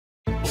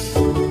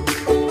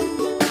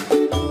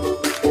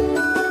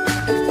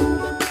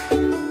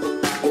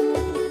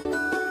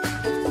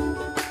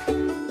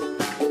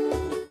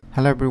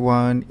Hello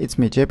everyone, it's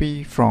me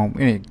JP from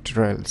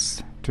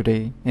UniqueTutorials.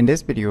 Today in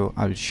this video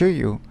I'll show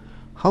you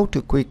how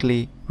to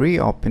quickly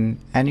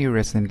reopen any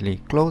recently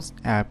closed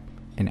app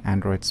in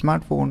Android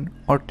smartphone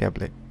or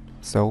tablet.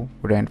 So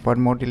without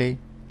more delay,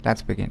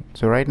 let's begin.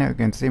 So right now you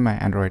can see my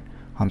Android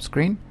home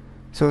screen.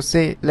 So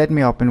say let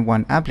me open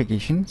one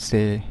application,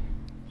 say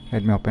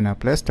let me open a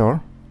Play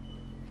Store.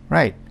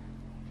 Right,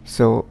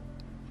 so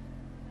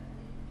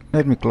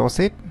let me close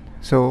it.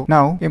 So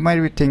now you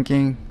might be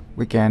thinking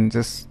we can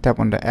just tap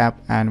on the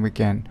app and we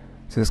can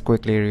just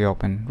quickly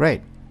reopen,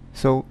 right?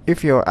 So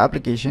if your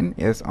application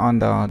is on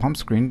the home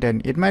screen,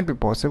 then it might be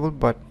possible,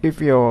 but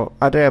if your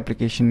other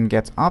application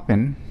gets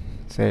open,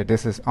 say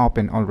this is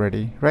open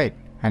already, right,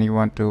 and you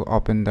want to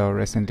open the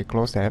recently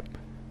closed app,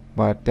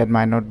 but that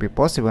might not be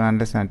possible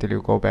unless until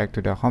you go back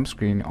to the home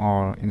screen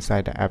or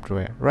inside the app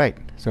drawer, right?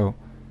 So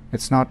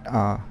it's not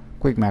a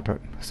quick method.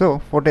 So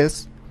for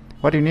this,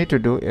 what you need to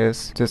do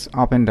is just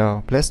open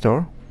the Play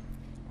Store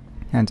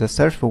and just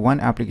search for one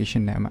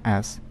application name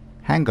as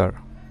Hanger,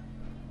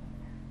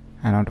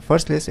 and on the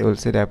first list you will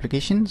see the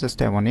application. Just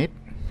tap on it,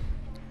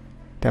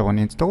 tap on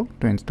install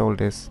to install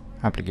this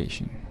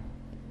application.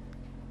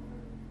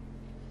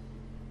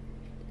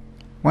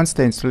 Once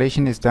the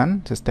installation is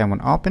done, just tap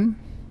on open,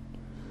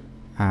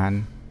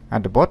 and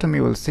at the bottom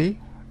you will see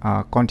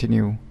a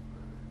continue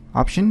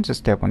option.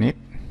 Just tap on it,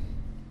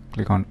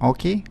 click on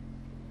OK.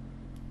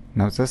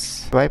 Now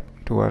just swipe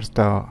towards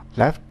the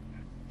left.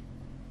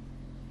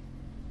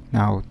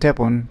 Now tap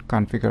on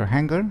configure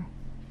Hanger,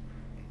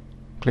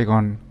 click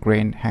on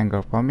grant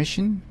Hanger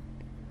permission,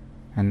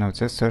 and now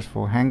just search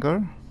for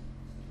Hanger.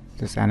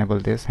 Just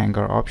enable this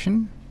Hanger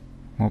option,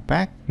 move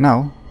back.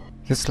 Now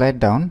just slide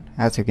down.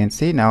 As you can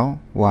see, now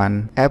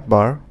one app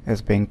bar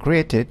is being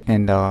created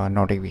in the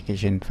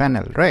notification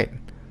panel, right?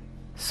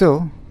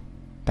 So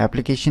the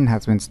application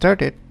has been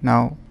started.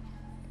 Now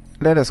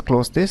let us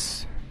close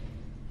this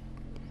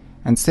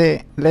and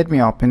say let me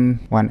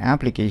open one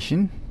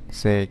application,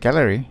 say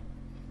gallery,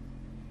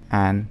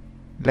 and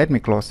let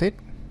me close it.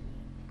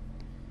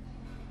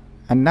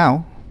 And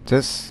now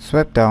just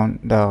swipe down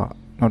the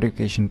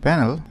notification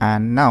panel,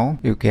 and now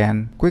you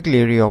can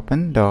quickly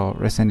reopen the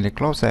recently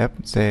closed app.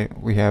 Say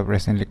we have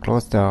recently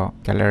closed the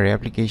gallery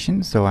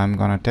application, so I'm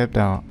gonna tap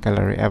the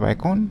gallery app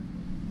icon.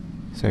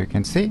 So you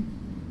can see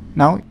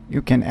now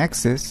you can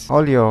access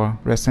all your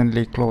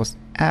recently closed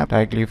app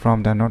directly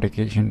from the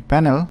notification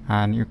panel,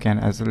 and you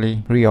can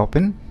easily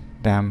reopen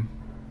them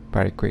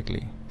very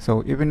quickly.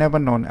 So if you never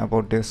known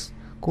about this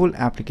cool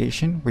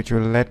application which will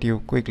let you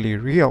quickly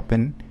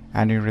reopen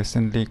any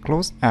recently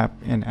closed app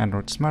in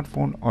Android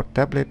smartphone or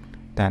tablet,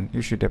 then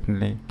you should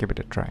definitely give it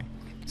a try.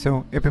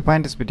 So if you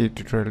find this video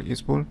tutorial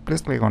useful, please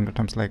click on the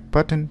thumbs like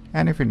button,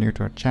 and if you're new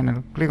to our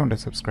channel, click on the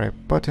subscribe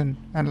button,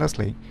 and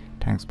lastly,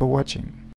 thanks for watching.